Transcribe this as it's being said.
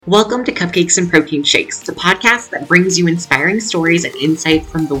Welcome to Cupcakes and Protein Shakes, the podcast that brings you inspiring stories and insight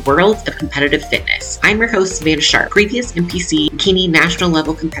from the world of competitive fitness. I'm your host, Savannah Sharp, previous NPC bikini national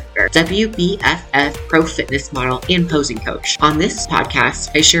level competitor, WBFF pro fitness model, and posing coach. On this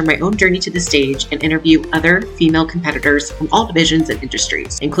podcast, I share my own journey to the stage and interview other female competitors from all divisions and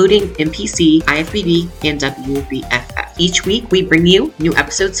industries, including NPC, IFBB, and WBFF. Each week, we bring you new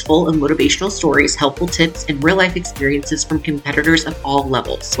episodes full of motivational stories, helpful tips, and real-life experiences from competitors of all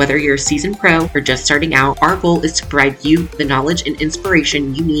levels. Whether you're a seasoned pro or just starting out, our goal is to provide you the knowledge and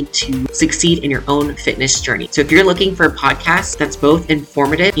inspiration you need to succeed in your own fitness journey. So if you're looking for a podcast that's both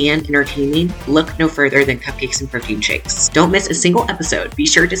informative and entertaining, look no further than Cupcakes and Protein Shakes. Don't miss a single episode. Be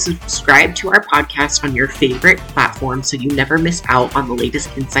sure to subscribe to our podcast on your favorite platform so you never miss out on the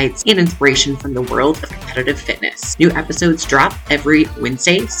latest insights and inspiration from the world of competitive fitness. New episodes drop every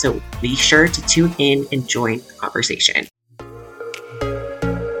Wednesday, so be sure to tune in and join the conversation.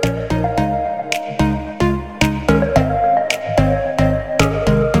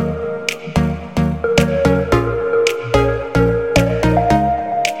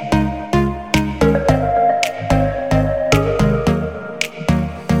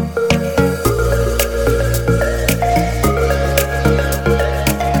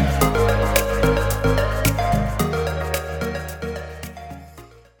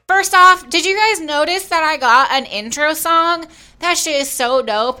 First off, did you guys notice that I got an intro song? That shit is so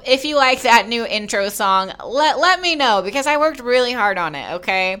dope. If you like that new intro song, let me know because I worked really hard on it,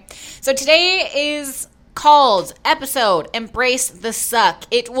 okay? So today is called episode Embrace the Suck.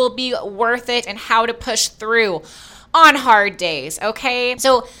 It will be worth it and how to push through on hard days, okay?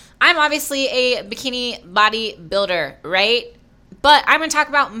 So I'm obviously a bikini bodybuilder, right? But I'm going to talk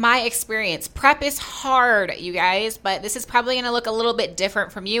about my experience. Prep is hard, you guys, but this is probably going to look a little bit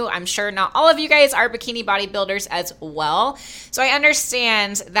different from you. I'm sure not all of you guys are bikini bodybuilders as well. So I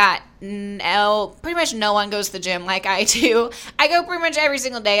understand that pretty much no one goes to the gym like I do. I go pretty much every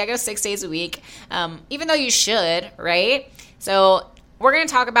single day. I go 6 days a week, even though you should, right? So we're going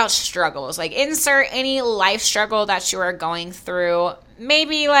to talk about struggles. Like insert any life struggle that you are going through.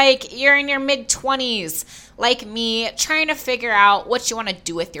 Maybe like you're in your mid-20s, like me, trying to figure out what you want to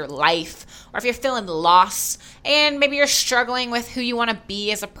do with your life, or if you're feeling lost and maybe you're struggling with who you want to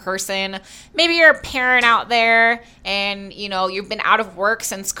be as a person. Maybe you're a parent out there and you've been out of work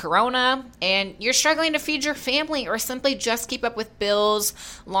since Corona and you're struggling to feed your family or simply just keep up with bills,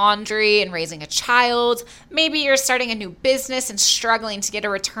 laundry, and raising a child. Maybe you're starting a new business and struggling to get a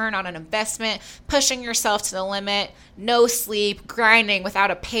return on an investment, pushing yourself to the limit, no sleep, grinding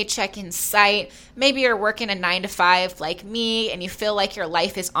without a paycheck in sight. Maybe you're working a 9-to-5 like me and you feel like your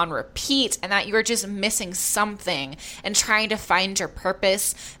life is on repeat and that you're just missing something and trying to find your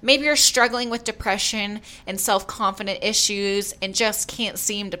purpose. Maybe you're struggling with depression and self-confidence issues and just can't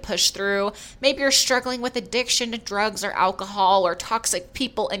seem to push through. Maybe you're struggling with addiction to drugs or alcohol or toxic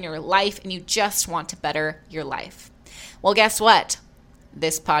people in your life and you just want to better your life. Well, guess what?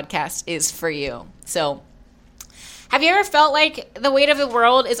 This podcast is for you. So, have you ever felt like the weight of the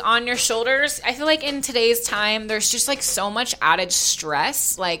world is on your shoulders? I feel like in today's time, there's just like so much added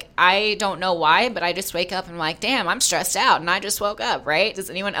stress. Like, I don't know why, but I just wake up and I'm like, damn, I'm stressed out and I just woke up, right? Does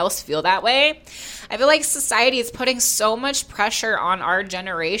anyone else feel that way? I feel like society is putting so much pressure on our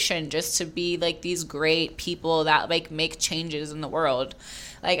generation just to be like these great people that like make changes in the world.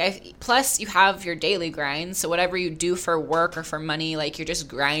 Plus you have your daily grind. So whatever you do for work or for money, like you're just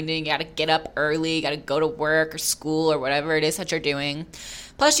grinding. You got to get up early, you got to go to work or school or whatever it is that you're doing.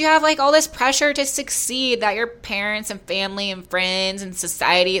 Plus you have like all this pressure to succeed that your parents and family and friends and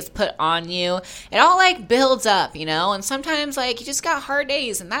society has put on you. It all like builds up, and sometimes like you just got hard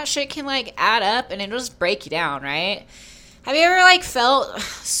days and that shit can like add up and it'll just break you down, right? Have you ever like felt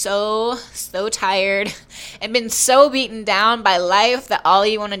so tired and been so beaten down by life that all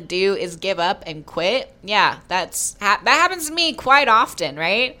you want to do is give up and quit? Yeah, that happens to me quite often,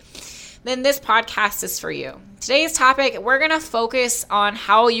 right? Then this podcast is for you. Today's topic, we're going to focus on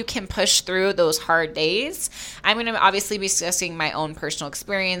how you can push through those hard days. I'm going to obviously be discussing my own personal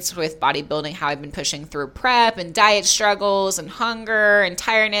experience with bodybuilding, how I've been pushing through prep and diet struggles and hunger and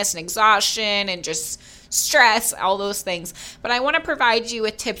tiredness and exhaustion and just stress, all those things. But I want to provide you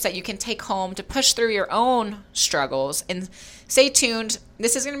with tips that you can take home to push through your own struggles. And stay tuned.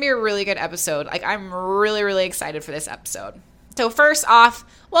 This is going to be a really good episode. Like, I'm really, really excited for this episode. So first off,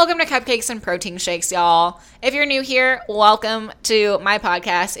 welcome to Cupcakes and Protein Shakes, y'all. If you're new here, welcome to my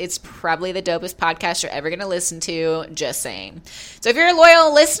podcast. It's probably the dopest podcast you're ever going to listen to, just saying. So if you're a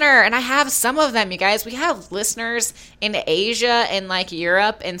loyal listener, and I have some of them, you guys, we have listeners in Asia and like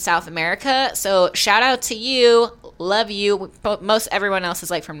Europe and South America. So shout out to you, Love you. Most everyone else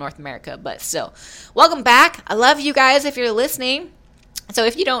is like from North America, but still. Welcome back. I love you guys if you're listening. So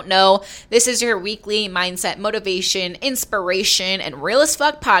if you don't know, this is your weekly mindset, motivation, inspiration, and real as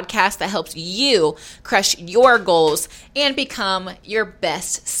fuck podcast that helps you crush your goals and become your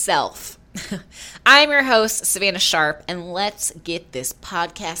best self. I'm your host, Savannah Sharp, and let's get this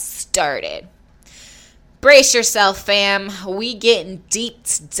podcast started. Brace yourself, fam. We getting deep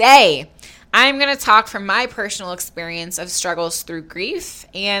today. I'm going to talk from my personal experience of struggles through grief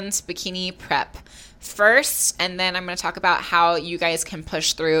and bikini prep first, and then I'm going to talk about how you guys can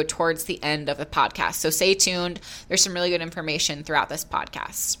push through towards the end of the podcast. So stay tuned. There's some really good information throughout this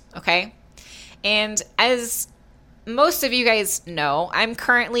podcast, okay? And as most of you guys know, I'm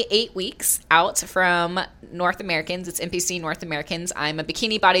currently 8 weeks out from North Americans. It's NPC North Americans. I'm a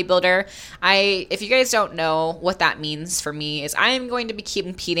bikini bodybuilder. If you guys don't know what that means for me, is I am going to be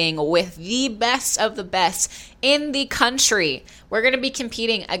competing with the best of the best in the country. We're going to be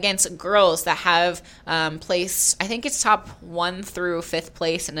competing against girls that have placed, I think it's top 1 through 5th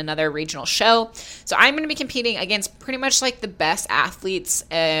place in another regional show. So I'm going to be competing against pretty much like the best athletes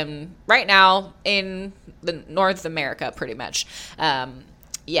right now in the North America, pretty much. I'm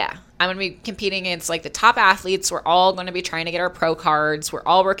going to be competing against like the top athletes. We're all going to be trying to get our pro cards. We're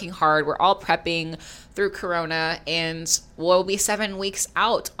all working hard. We're all prepping through Corona, and we'll be 7 weeks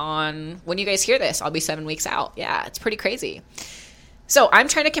out on when you guys hear this. I'll be 7 weeks out. Yeah, it's pretty crazy. So I'm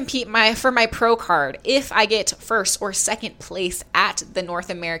trying to compete for my pro card. If I get first or second place at the North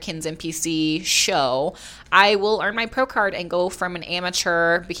Americans NPC show, I will earn my pro card and go from an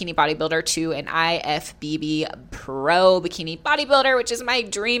amateur bikini bodybuilder to an IFBB pro bikini bodybuilder, which is my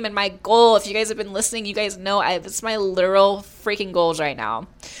dream and my goal. If you guys have been listening, you guys know it's my literal freaking goals right now.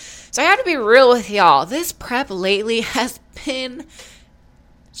 So I have to be real with y'all. This prep lately has been,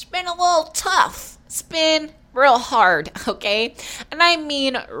 it's been a little tough. It's been real hard, okay? And I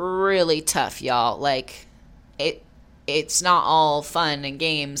mean really tough, y'all. Like, it's not all fun and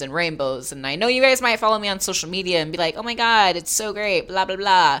games and rainbows. And I know you guys might follow me on social media and be like, oh my God, it's so great, blah, blah,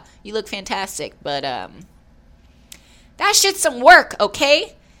 blah. You look fantastic. But that shit's some work,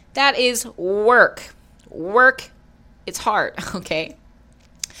 okay? That is work. Work, it's hard, okay?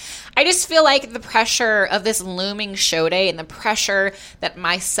 I just feel like the pressure of this looming show day and the pressure that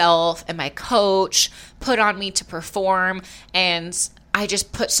myself and my coach put on me to perform, and I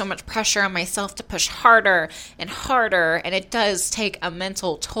just put so much pressure on myself to push harder and harder, and it does take a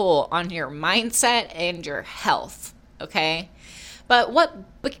mental toll on your mindset and your health, okay? But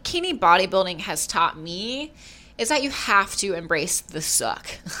what bikini bodybuilding has taught me is that you have to embrace the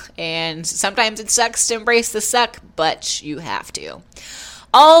suck. And sometimes it sucks to embrace the suck, but you have to.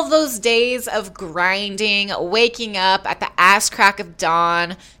 All those days of grinding, waking up at the ass crack of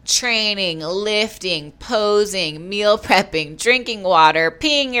dawn, training, lifting, posing, meal prepping, drinking water,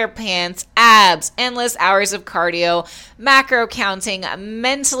 peeing your pants, abs, endless hours of cardio, macro counting,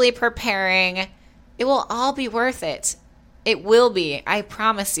 mentally preparing, it will all be worth it. It will be, I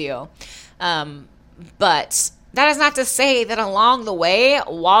promise you. But that is not to say that along the way,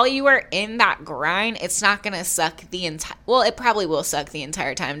 while you are in that grind, it's not going to suck the entire, well, it probably will suck the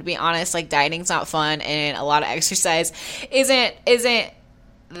entire time. To be honest, like dieting's not fun, and a lot of exercise isn't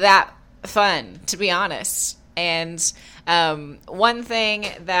that fun, to be honest. And one thing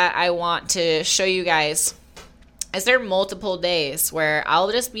that I want to show you guys is there are multiple days where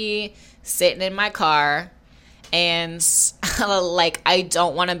I'll just be sitting in my car and like, I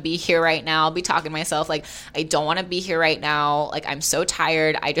don't want to be here right now. I'll be talking to myself like, I don't want to be here right now. Like, I'm so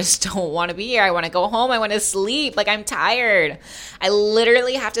tired. I just don't want to be here. I want to go home. I want to sleep. Like, I'm tired. I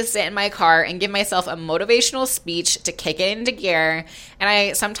literally have to sit in my car and give myself a motivational speech to kick it into gear. And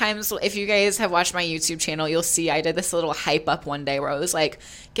I sometimes, if you guys have watched my YouTube channel, you'll see I did this little hype up one day where I was like,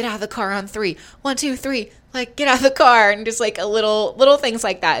 get out of the car on 3, 1, 2, 3. Like, get out of the car, and just like a little things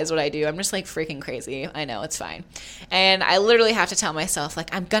like that is what I do. I'm just like freaking crazy. I know, it's fine. And I literally have to tell myself,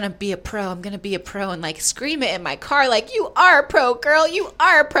 like, I'm gonna be a pro. I'm gonna be a pro, and like scream it in my car, like, you are a pro, girl. You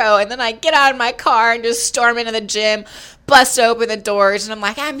are a pro. And then I get out of my car and just storm into the gym, bust open the doors, and I'm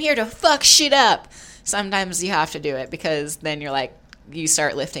like, I'm here to fuck shit up. Sometimes you have to do it because then you're like, you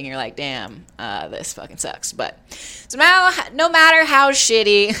start lifting, you're like, damn, this fucking sucks. But so now, no matter how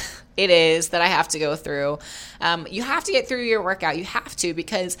shitty it is that I have to go through, you have to get through your workout. You have to,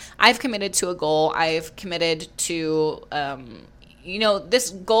 because I've committed to a goal. I've committed to this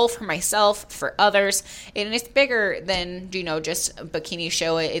goal for myself, for others, and it's bigger than, just a bikini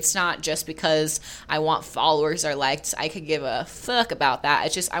show. It's not just because I want followers or likes. I could give a fuck about that.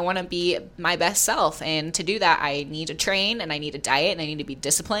 It's just I want to be my best self, and to do that, I need to train, and I need to diet, and I need to be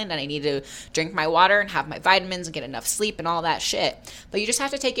disciplined, and I need to drink my water and have my vitamins and get enough sleep and all that shit. But you just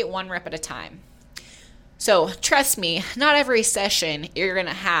have to take it one rep at a time. So trust me, not every session you're going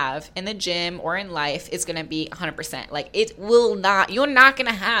to have in the gym or in life is going to be 100%. Like, you're not going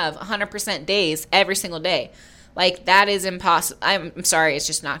to have 100% days every single day. Like, that is impossible. I'm sorry, it's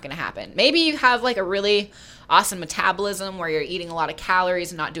just not going to happen. Maybe you have like a really awesome metabolism where you're eating a lot of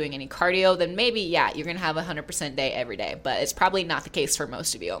calories and not doing any cardio, then maybe, yeah, you're going to have a 100% day every day. But it's probably not the case for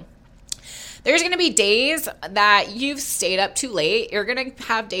most of you. There's going to be days that you've stayed up too late. You're going to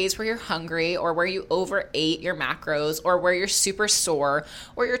have days where you're hungry, or where you overate your macros, or where you're super sore,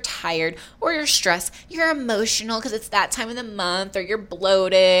 or you're tired, or you're stressed. You're emotional because it's that time of the month, or you're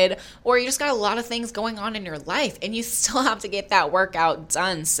bloated, or you just got a lot of things going on in your life, and you still have to get that workout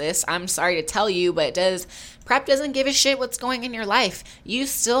done, sis. I'm sorry to tell you, but prep doesn't give a shit what's going in your life. You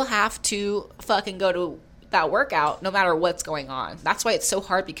still have to fucking go to that workout no matter what's going on. That's why it's so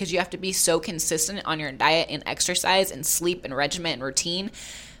hard, because you have to be so consistent on your diet and exercise and sleep and regimen and routine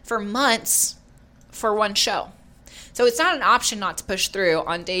for months for one show. So it's not an option not to push through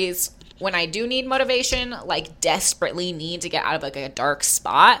on days when I do need motivation, like desperately need to get out of like a dark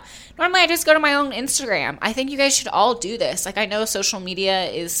spot. Normally I just go to my own Instagram. I think you guys should all do this. Like, I know social media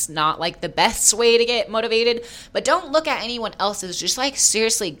is not like the best way to get motivated, but don't look at anyone else's. Just like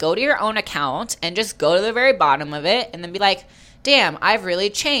seriously go to your own account and just go to the very bottom of it and then be like, damn, I've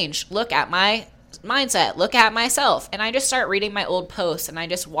really changed. Look at my mindset, look at myself. And I just start reading my old posts and I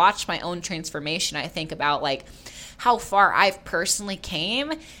just watch my own transformation. I think about like how far I've personally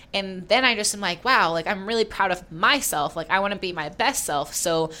came. And then I just am like, wow, like I'm really proud of myself. Like I want to be my best self.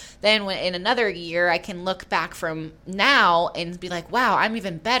 So then when in another year, I can look back from now and be like, wow, I'm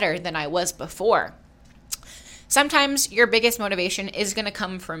even better than I was before. Sometimes your biggest motivation is going to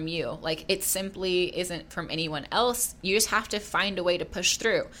come from you. Like, it simply isn't from anyone else. You just have to find a way to push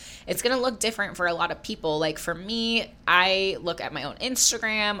through. It's going to look different for a lot of people. Like for me, I look at my own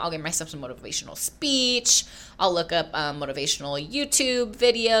Instagram. I'll give myself some motivational speech. I'll look up motivational YouTube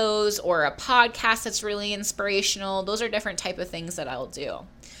videos or a podcast that's really inspirational. Those are different type of things that I'll do.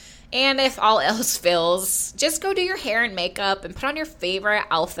 And if all else fails, just go do your hair and makeup and put on your favorite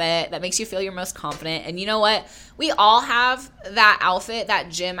outfit that makes you feel your most confident. And you know what? We all have that outfit, that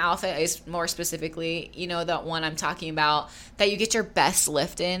gym outfit is more specifically, the one I'm talking about, that you get your best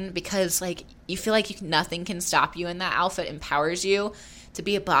lift in because like you feel like nothing can stop you, and that outfit empowers you to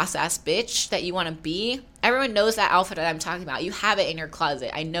be a boss ass bitch that you want to be. Everyone knows that outfit that I'm talking about. You have it in your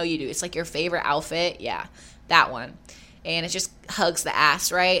closet. I know you do. It's like your favorite outfit. Yeah, that one. And it just hugs the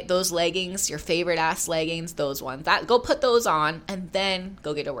ass, right? Those leggings, your favorite ass leggings, those ones. Go put those on and then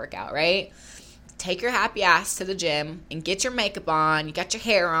go get a workout, right? Take your happy ass to the gym and get your makeup on. You got your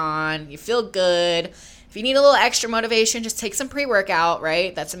hair on. You feel good. If you need a little extra motivation, just take some pre-workout,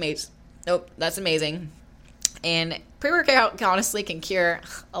 right? That's amazing. Nope, that's amazing. And pre-workout honestly can cure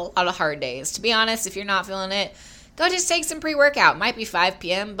a lot of hard days. To be honest, if you're not feeling it, go just take some pre-workout. Might be 5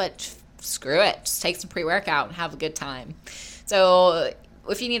 p.m., but screw it. Just take some pre-workout and have a good time. So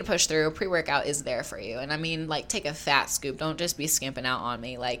if you need to push through, pre-workout is there for you. And I mean, like, take a fat scoop. Don't just be skimping out on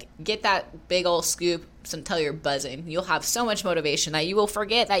me. Like, get that big old scoop until you're buzzing. You'll have so much motivation that you will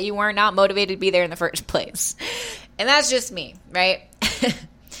forget that you were not motivated to be there in the first place. And that's just me, right?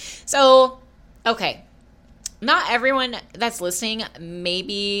 So, okay. Not everyone that's listening,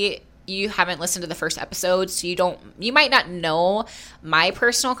 maybe you haven't listened to the first episode, so you might not know my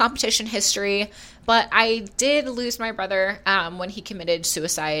personal competition history, but I did lose my brother when he committed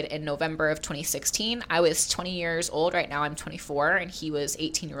suicide in November of 2016. I was 20 years old. Right now I'm 24, and he was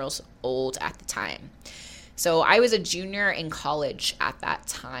 18 years old at the time. So I was a junior in college at that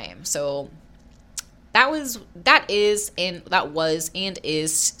time. So that was and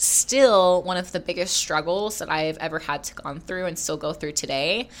is still one of the biggest struggles that I've ever had to gone through and still go through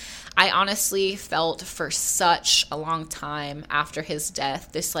today. I honestly felt for such a long time after his death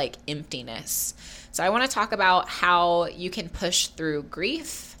this like emptiness. So I want to talk about how you can push through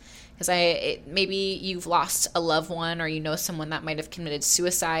grief, because maybe you've lost a loved one, or you know someone that might have committed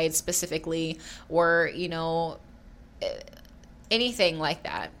suicide specifically, or anything like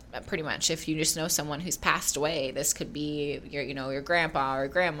that. Pretty much, if you just know someone who's passed away, this could be your grandpa or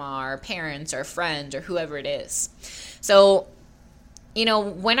grandma or parents or friend or whoever it is. So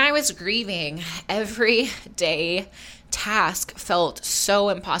when I was grieving, every day task felt so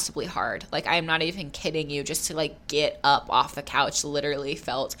impossibly hard. Like, I'm not even kidding you. Just to get up off the couch literally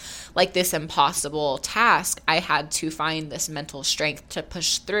felt like this impossible task. I had to find this mental strength to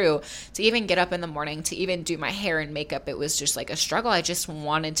push through, to even get up in the morning, to even do my hair and makeup. It was just a struggle. I just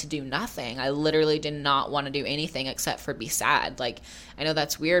wanted to do nothing. I literally did not want to do anything except for be sad. I know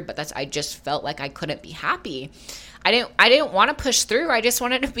that's weird, but I just felt like I couldn't be happy. I didn't want to push through. I just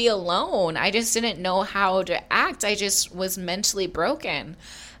wanted to be alone. I just didn't know how to act. I just was mentally broken.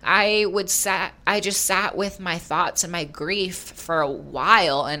 I just sat with my thoughts and my grief for a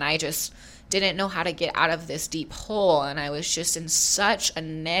while, and I just didn't know how to get out of this deep hole, and I was just in such a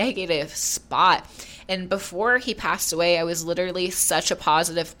negative spot. And before he passed away, I was literally such a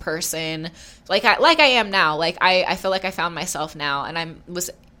positive person, like I am now. I feel like I found myself now, and I was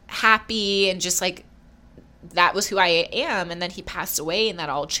happy and just that was who I am. And then he passed away, and that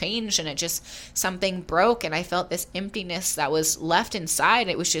all changed, and something broke, and I felt this emptiness that was left inside.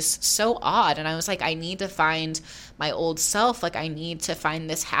 It was just so odd. And I was like, I need to find my old self. I need to find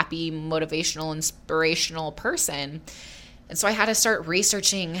this happy, motivational, inspirational person. And so I had to start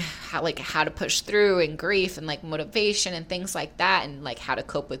researching how to push through and grief and motivation and things like that, and how to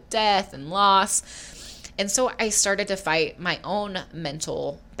cope with death and loss. And so I started to fight my own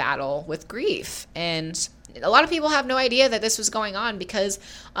mental battle with grief. And a lot of people have no idea that this was going on because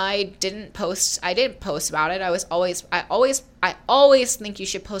I didn't post about it. I always think you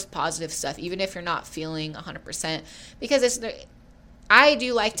should post positive stuff, even if you're not feeling 100%, because I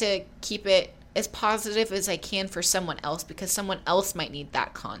do like to keep it as positive as I can for someone else, because someone else might need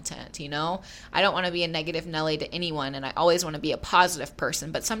that content, I don't want to be a negative Nelly to anyone, and I always want to be a positive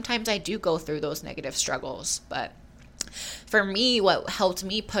person, but sometimes I do go through those negative struggles. But for me, what helped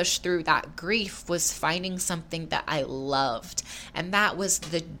me push through that grief was finding something that I loved, and that was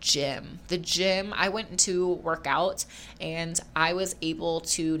the gym. The gym, I went to work out, and I was able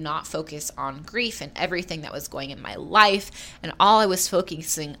to not focus on grief and everything that was going in my life, and all I was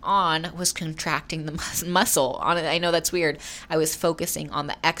focusing on was contracting the muscle. I know that's weird. I was focusing on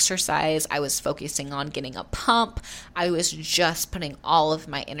the exercise. I was focusing on getting a pump. I was just putting all of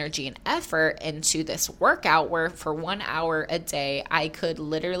my energy and effort into this workout where for 1 hour a day, I could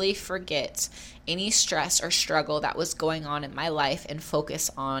literally forget any stress or struggle that was going on in my life and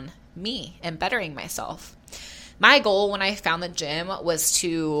focus on me and bettering myself. My goal when I found the gym was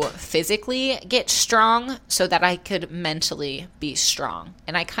to physically get strong so that I could mentally be strong.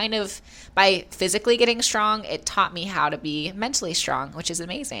 And by physically getting strong, it taught me how to be mentally strong, which is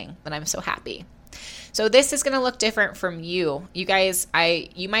amazing. And I'm so happy. So this is going to look different from you. You guys,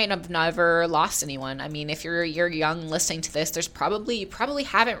 you might have never lost anyone. I mean, if you're young listening to this, you probably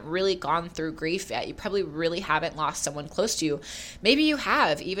haven't really gone through grief yet. You probably really haven't lost someone close to you. Maybe you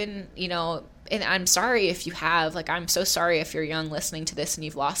have, even, and I'm sorry if you have. I'm so sorry if you're young listening to this and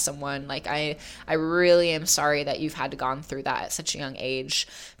you've lost someone. I really am sorry that you've had to gone through that at such a young age.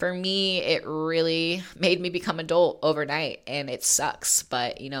 For me, it really made me become adult overnight, and it sucks.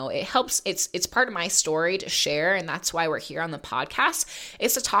 But, it helps. It's part of my story to share, and that's why we're here on the podcast,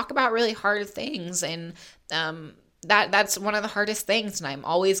 is to talk about really hard things. And that's one of the hardest things, and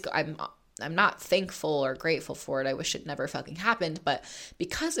I'm not thankful or grateful for it. I wish it never fucking happened, but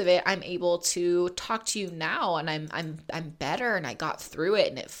because of it, I'm able to talk to you now, and I'm better, and I got through it,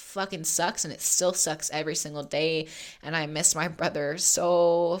 and it fucking sucks, and it still sucks every single day, and I miss my brother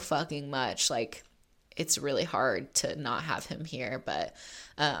so fucking much. It's really hard to not have him here, but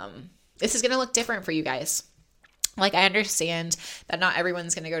this is gonna look different for you guys. I understand that not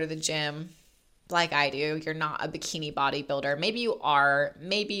everyone's gonna go to the gym like I do. You're not a bikini bodybuilder. Maybe you are.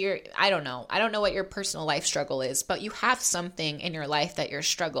 Maybe you're, I don't know. I don't know what your personal life struggle is, but you have something in your life that your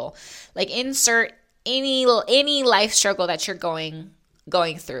struggle. Insert any life struggle that you're going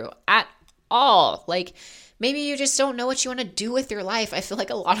through at all. Maybe you just don't know what you want to do with your life. I feel like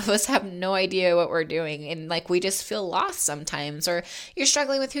a lot of us have no idea what we're doing, and we just feel lost sometimes, or you're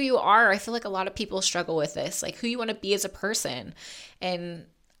struggling with who you are. I feel like a lot of people struggle with this, who you want to be as a person. And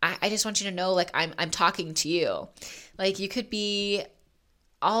I just want you to know, I'm talking to you. You could be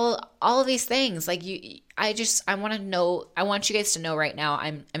all of these things. I want you guys to know right now,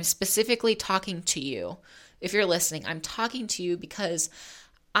 I'm specifically talking to you. If you're listening, I'm talking to you because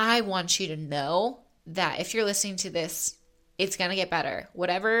I want you to know that if you're listening to this, it's going to get better.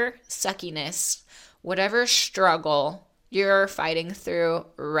 Whatever suckiness, whatever struggle you're fighting through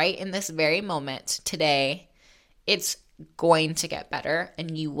right in this very moment today, it's going to get better,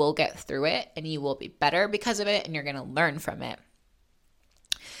 and you will get through it, and you will be better because of it, and you're going to learn from it.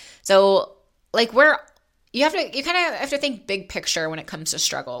 So you kind of have to think big picture when it comes to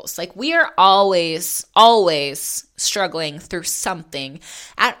struggles. Like, we are always struggling through something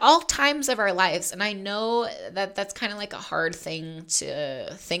at all times of our lives. And I know that that's kind of like a hard thing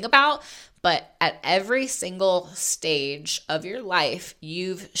to think about, but at every single stage of your life,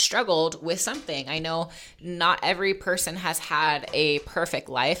 you've struggled with something. I know not every person has had a perfect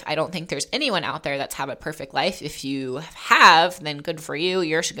life. I don't think there's anyone out there that's had a perfect life. If you have, then good for you.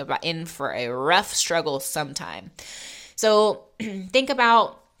 You're in for a rough struggle sometime. So think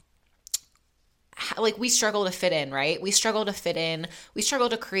about, like, we struggle to fit in, right? We struggle to fit in. We struggle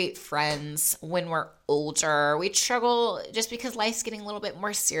to create friends when we're older. We struggle just because life's getting a little bit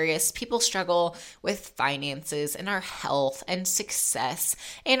more serious. People struggle with finances and our health and success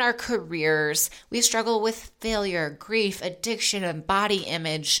and our careers. We struggle with failure, grief, addiction, and body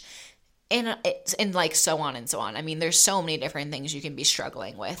image. And like so on and so on. I mean, there's so many different things you can be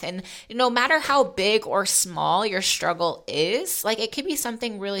struggling with. And no matter how big or small your struggle is, like, it could be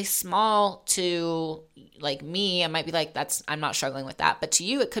something really small to, like, me. I might be like, I'm not struggling with that. But to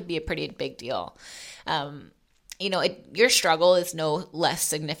you, it could be a pretty big deal. Your struggle is no less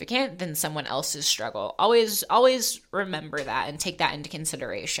significant than someone else's struggle. Always remember that and take that into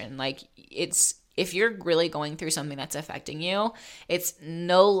consideration. Like, if you're really going through something that's affecting you, it's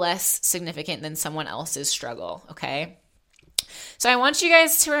no less significant than someone else's struggle, okay? So I want you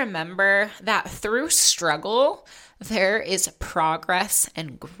guys to remember that through struggle, there is progress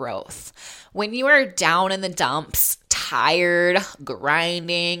and growth. When you are down in the dumps, tired,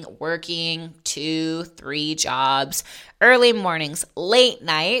 grinding, working 2-3 jobs, early mornings, late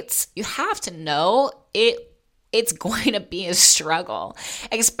nights, you have to know it's going to be a struggle,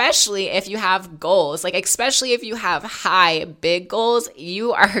 especially if you have goals. Like, especially if you have high, big goals,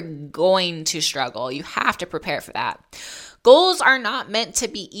 you are going to struggle. You have to prepare for that. Goals are not meant to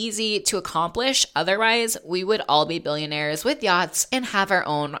be easy to accomplish. Otherwise, we would all be billionaires with yachts and have our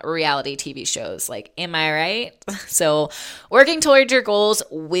own reality TV shows. Like, am I right? So, working towards your goals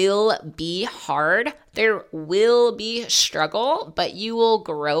will be hard. There will be struggle, but you will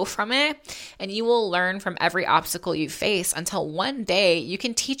grow from it and you will learn from every obstacle you face until one day you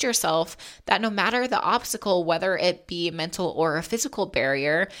can teach yourself that no matter the obstacle, whether it be mental or a physical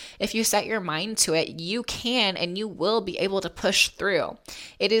barrier, if you set your mind to it, you can and you will be able to push through.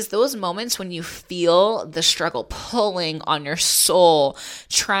 It is those moments when you feel the struggle pulling on your soul,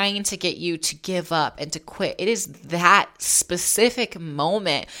 trying to get you to give up and to quit. It is that specific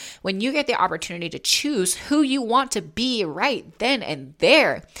moment when you get the opportunity to choose who you want to be right then and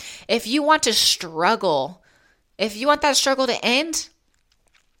there. If you want to struggle, if you want that struggle to end,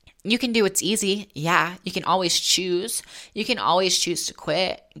 you can do what's easy. Yeah, you can always choose. You can always choose to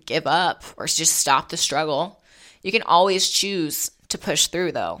quit, give up, or just stop the struggle. You can always choose to push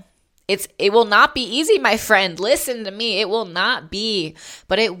through, though. It will not be easy, my friend. Listen to me. It will not be,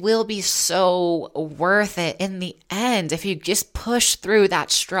 but it will be so worth it in the end if you just push through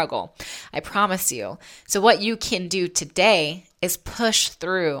that struggle. I promise you. So what you can do today is push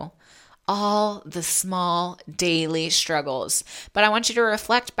through all the small daily struggles. But I want you to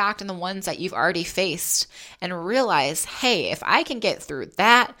reflect back on the ones that you've already faced and realize, hey, if I can get through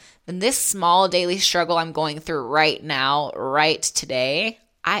that, then this small daily struggle I'm going through right now, right today,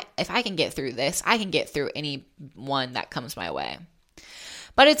 if I can get through this, I can get through any one that comes my way.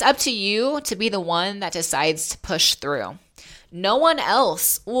 But it's up to you to be the one that decides to push through. No one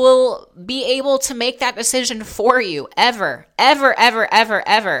else will be able to make that decision for you ever.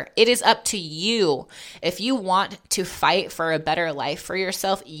 It is up to you. If you want to fight for a better life for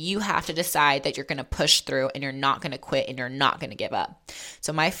yourself, you have to decide that you're going to push through and you're not going to quit and you're not going to give up.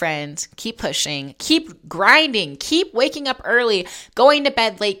 So my friend, keep pushing, keep grinding, keep waking up early, going to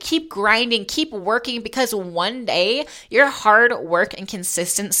bed late, keep grinding, keep working, because one day your hard work and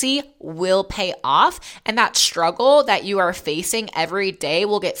consistency will pay off, and that struggle that you are facing every day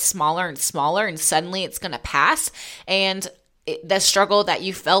will get smaller and smaller, and suddenly it's going to pass. And the struggle that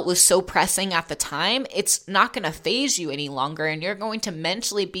you felt was so pressing at the time, it's not going to faze you any longer, and you're going to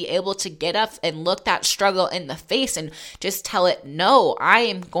mentally be able to get up and look that struggle in the face and just tell it, no, I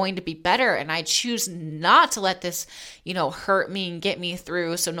am going to be better, and I choose not to let this, hurt me and get me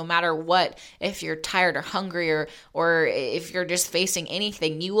through. So no matter what, if you're tired or hungry or if you're just facing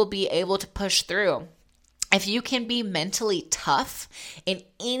anything, you will be able to push through. If you can be mentally tough, in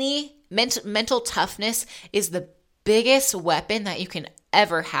any mental toughness is the biggest weapon that you can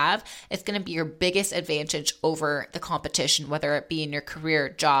ever have. It's going to be your biggest advantage over the competition, whether it be in your career,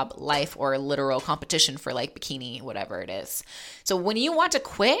 job, life, or literal competition for like bikini, whatever it is. So when you want to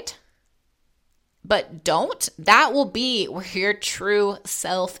quit, but don't, that will be where your true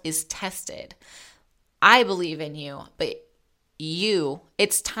self is tested. I believe in you, but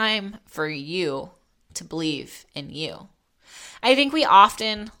it's time for you to believe in you. I think we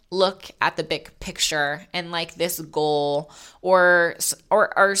often look at the big picture and like this goal or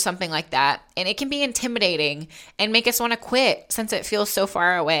something like that, and it can be intimidating and make us want to quit since it feels so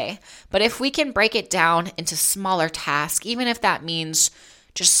far away. But if we can break it down into smaller tasks, even if that means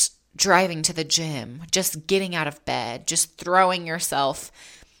just driving to the gym, just getting out of bed, just throwing yourself,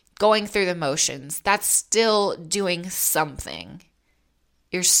 going through the motions, that's still doing something.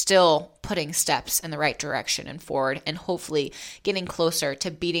 You're still putting steps in the right direction and forward, and hopefully getting closer to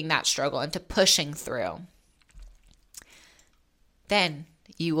beating that struggle and to pushing through. Then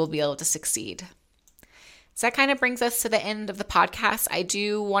you will be able to succeed. So that kind of brings us to the end of the podcast. I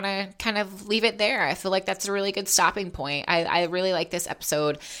do want to kind of leave it there. I feel like that's a really good stopping point. I really like this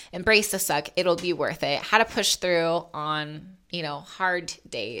episode. Embrace the suck. It'll be worth it. How to push through on, hard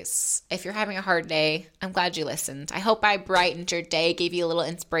days. If you're having a hard day, I'm glad you listened. I hope I brightened your day, gave you a little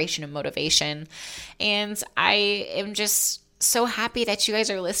inspiration and motivation. And I am just so happy that you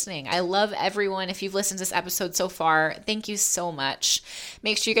guys are listening. I love everyone. If you've listened to this episode so far, thank you so much.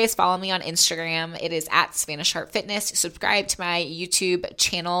 Make sure you guys follow me on Instagram. It is at Savannah Sharp Fitness. Subscribe to my YouTube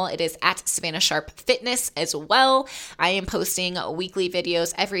channel. It is at Savannah Sharp Fitness as well. I am posting weekly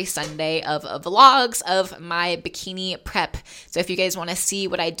videos every Sunday of vlogs of my bikini prep. So if you guys want to see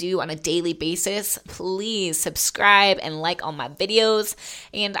what I do on a daily basis, please subscribe and like all my videos.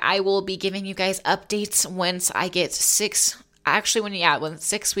 And I will be giving you guys updates once I get 6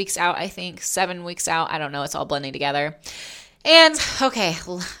 weeks out, I think 7 weeks out. I don't know. It's all blending together. And okay,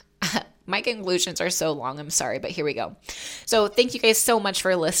 my conclusions are so long. I'm sorry, but here we go. So thank you guys so much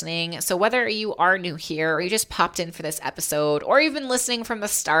for listening. So whether you are new here or you just popped in for this episode or you've been listening from the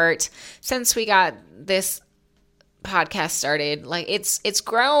start since we got this podcast started, like it's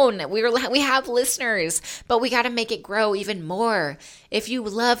grown. We have listeners, but we got to make it grow even more. If you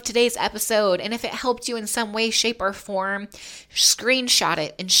love today's episode and if it helped you in some way, shape, or form, screenshot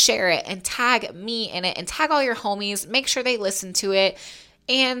it and share it and tag me in it and tag all your homies. Make sure they listen to it.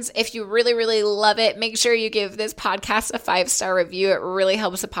 And if you really, really love it, make sure you give this podcast a 5-star review. It really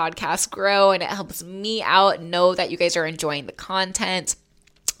helps the podcast grow and it helps me out, know that you guys are enjoying the content.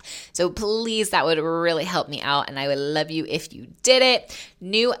 So please, that would really help me out, and I would love you if you did it.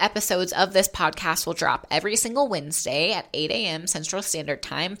 New episodes of this podcast will drop every single Wednesday at 8 a.m. Central Standard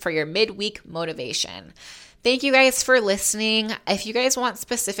Time for your midweek motivation. Thank you guys for listening. If you guys want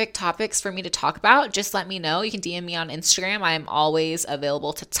specific topics for me to talk about, just let me know. You can DM me on Instagram. I'm always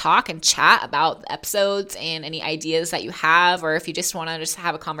available to talk and chat about episodes and any ideas that you have, or if you just want to just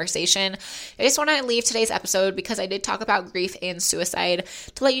have a conversation. I just want to leave today's episode because I did talk about grief and suicide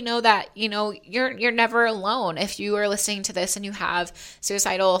to let you know that, you're never alone. If you are listening to this and you have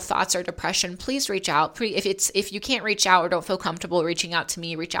suicidal thoughts or depression, please reach out. If you can't reach out or don't feel comfortable reaching out to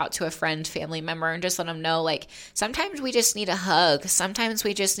me, reach out to a friend, family member, and just let them know, like, sometimes we just need a hug. Sometimes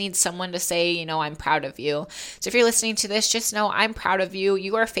we just need someone to say, I'm proud of you. So if you're listening to this, just know I'm proud of you.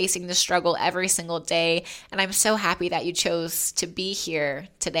 You are facing the struggle every single day. And I'm so happy that you chose to be here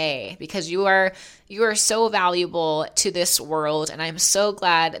today because you are so valuable to this world. And I'm so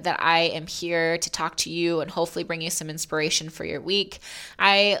glad that I am here to talk to you and hopefully bring you some inspiration for your week.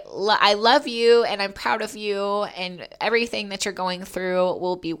 I love you and I'm proud of you, and everything that you're going through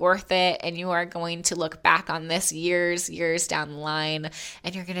will be worth it. And you are going to look back on this years down the line,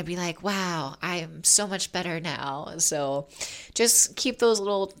 and you're going to be like, wow, I am so much better now. So just keep those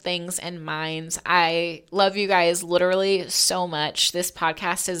little things in mind. I love you guys literally so much. This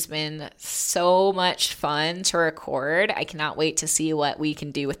podcast has been so much fun to record. I cannot wait to see what we can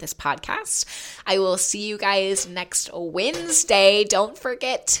do with this podcast. I will see you guys next Wednesday. Don't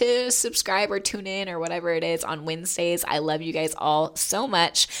forget to subscribe or tune in or whatever it is on Wednesdays. I love you guys all so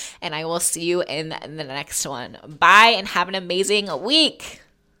much, and I will see you in the next one. Bye, and have an amazing week.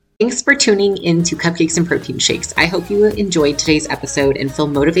 Thanks for tuning in to Cupcakes and Protein Shakes. I hope you enjoyed today's episode and feel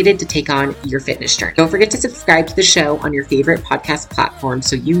motivated to take on your fitness journey. Don't forget to subscribe to the show on your favorite podcast platform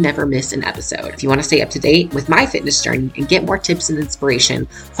so you never miss an episode. If you want to stay up to date with my fitness journey and get more tips and inspiration,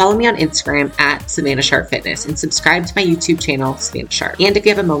 follow me on Instagram at Savannah Sharp Fitness and subscribe to my YouTube channel, Savannah Sharp. And if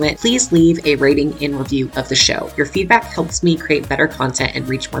you have a moment, please leave a rating and review of the show. Your feedback helps me create better content and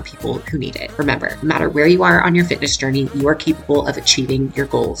reach more people who need it. Remember, no matter where you are on your fitness journey, you are capable of achieving your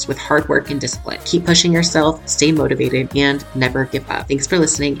goals with hard work and discipline. Keep pushing yourself, stay motivated, and never give up. Thanks for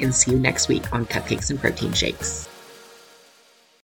listening, and see you next week on Cupcakes and Protein Shakes.